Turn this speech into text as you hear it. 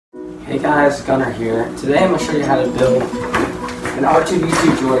Hey guys, Gunner here. Today I'm going to show you how to build an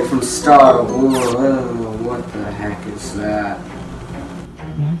R2-D2 droid from Star Wars. What the heck is that?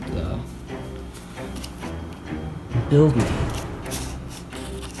 What the? Build me.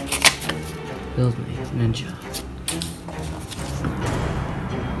 Build me, ninja.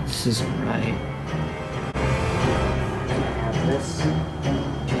 This isn't right. This isn't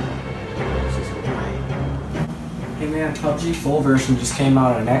right. Hey man, PUBG full version just came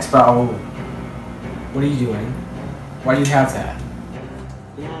out on Xbox. What are you doing? Why do you have that?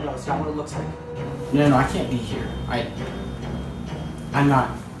 No, it's not what it looks like. No, I can't be here. I'm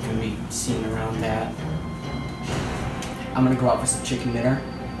not gonna be seen around that. I'm gonna go out for some chicken dinner.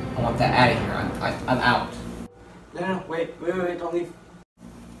 I want that out of here. I'm out. No, wait, don't leave.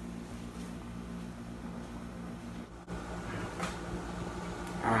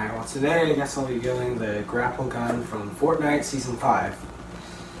 Alright, well today I guess I'll be building the Grapple gun from Fortnite Season 5.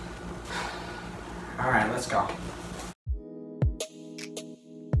 Alright, let's go.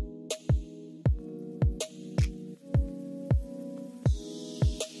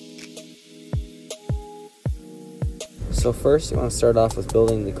 So first you want to start off with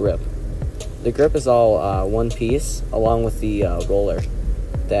building the grip. The grip is all one piece along with the roller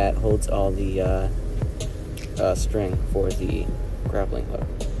that holds all the string for the grappling hook.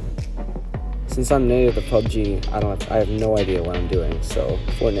 Since I'm new to the PUBG, I have no idea what I'm doing, so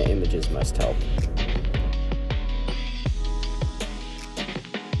Fortnite images must help.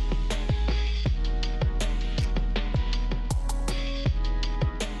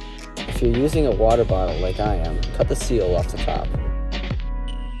 If you're using a water bottle like I am, cut the seal off the top.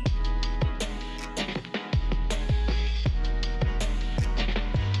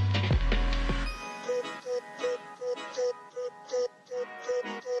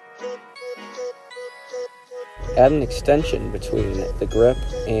 Add an extension between the grip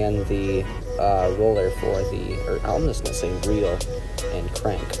and the roller for the, or I'm just going to say reel and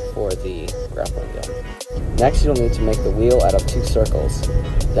crank for the grappling gun. Next you'll need to make the wheel out of 2 circles,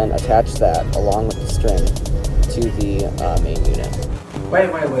 then attach that along with the string to the main unit.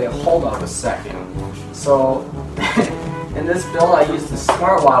 Wait, hold on a second. So, in this build I used the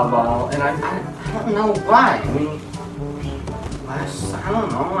smart water bottle, and I don't know why. I mean,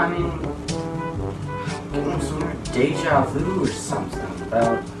 getting some deja vu or something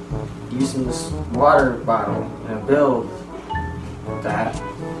about using this water bottle in a build that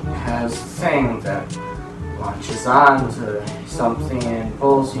has a thing that launches onto something and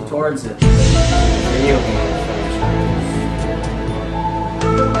pulls you towards it. Video game franchise.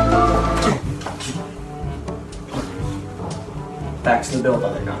 Back to the build,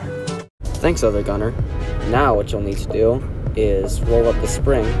 Other Gunner. Thanks, Other Gunner. Now what you'll need to do is roll up the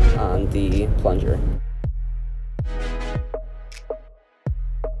spring on the plunger.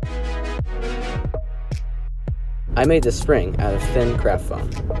 I made the spring out of thin craft foam.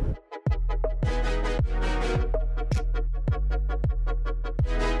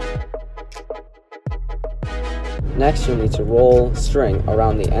 Next, you'll need to roll string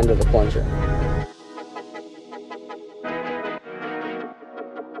around the end of the plunger.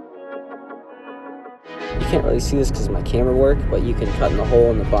 You can't really see this because of my camera work, but you can cut in the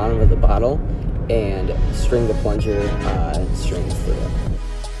hole in the bottom of the bottle and string the plunger string through it.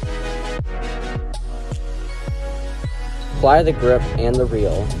 Apply the grip and the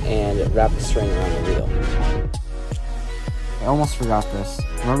reel and wrap the string around the reel. I almost forgot this.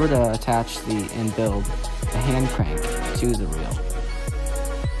 Remember to attach and build the hand crank to the reel.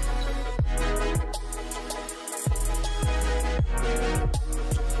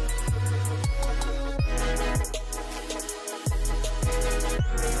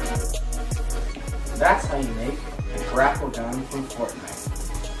 That's how you make the grapple gun from Fortnite.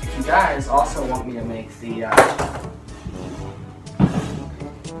 If you guys also want me to make the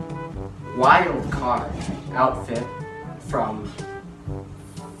wild card outfit from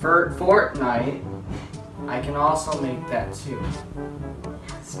Fortnite, I can also make that too.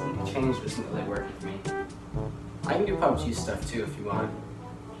 This change doesn't really work with me. I can do PUBG stuff too if you want.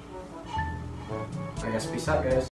 I guess peace out, guys.